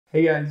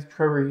Hey guys,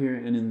 Trevor here,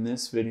 and in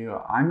this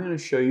video, I'm going to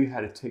show you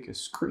how to take a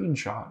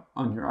screenshot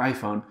on your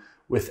iPhone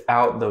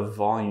without the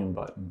volume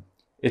button.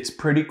 It's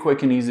pretty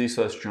quick and easy,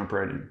 so let's jump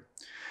right in.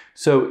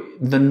 So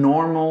the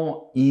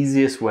normal,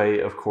 easiest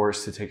way, of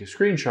course, to take a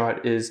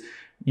screenshot is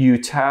you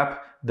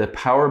tap the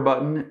power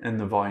button and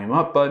the volume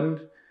up button,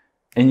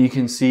 and you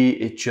can see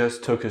it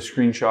just took a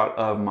screenshot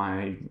of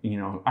my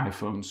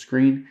iPhone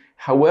screen.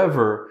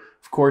 However,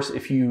 of course,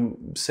 if you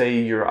say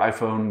your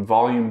iPhone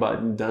volume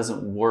button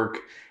doesn't work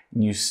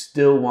and you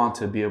still want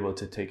to be able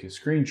to take a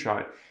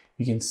screenshot,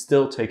 you can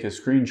still take a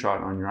screenshot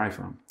on your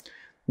iPhone.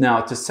 Now,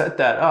 to set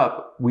that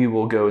up, we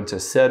will go into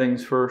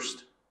settings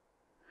first,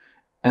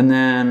 and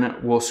then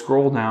we'll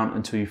scroll down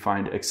until you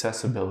find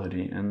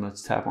accessibility, and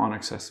let's tap on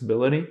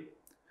accessibility.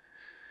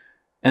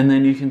 And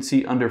then you can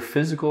see under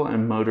physical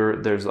and motor,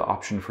 there's the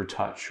option for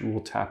touch.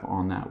 We'll tap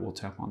on that, we'll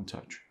tap on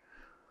touch.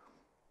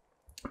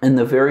 And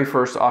the very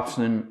first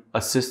option,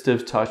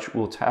 assistive touch,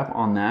 we'll tap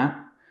on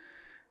that.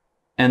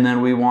 And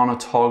then we want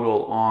to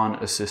toggle on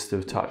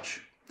assistive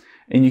touch.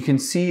 And you can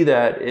see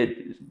that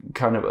it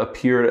kind of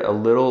appeared a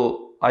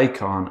little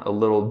icon, a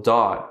little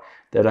dot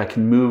that I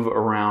can move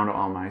around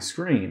on my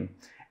screen.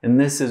 And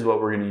this is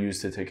what we're going to use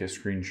to take a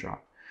screenshot.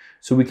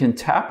 So we can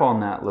tap on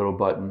that little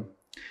button,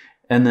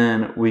 and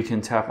then we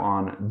can tap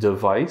on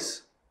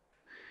device,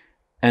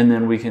 and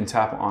then we can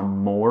tap on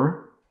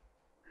more.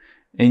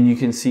 And you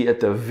can see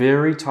at the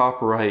very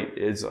top right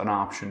is an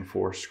option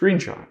for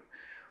screenshot.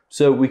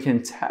 So we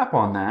can tap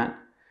on that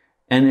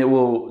and it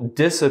will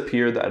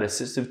disappear, that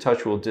assistive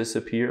touch will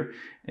disappear,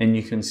 and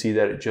you can see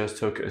that it just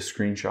took a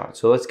screenshot.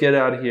 So let's get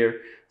out of here.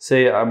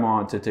 Say I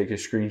want to take a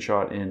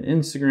screenshot in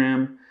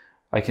Instagram.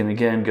 I can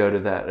again go to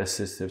that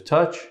assistive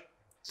touch,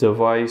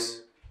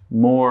 device,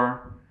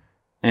 more,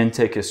 and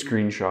take a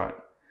screenshot.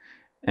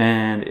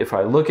 And if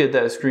I look at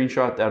that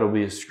screenshot, that'll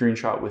be a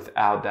screenshot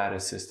without that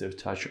assistive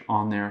touch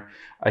on there.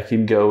 I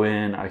can go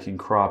in, I can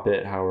crop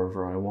it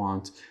however I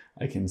want.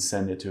 I can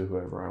send it to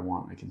whoever I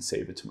want. I can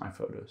save it to my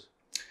photos.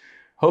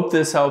 Hope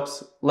this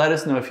helps. Let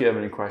us know if you have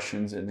any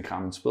questions in the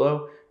comments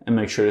below, and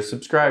make sure to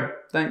subscribe.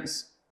 Thanks.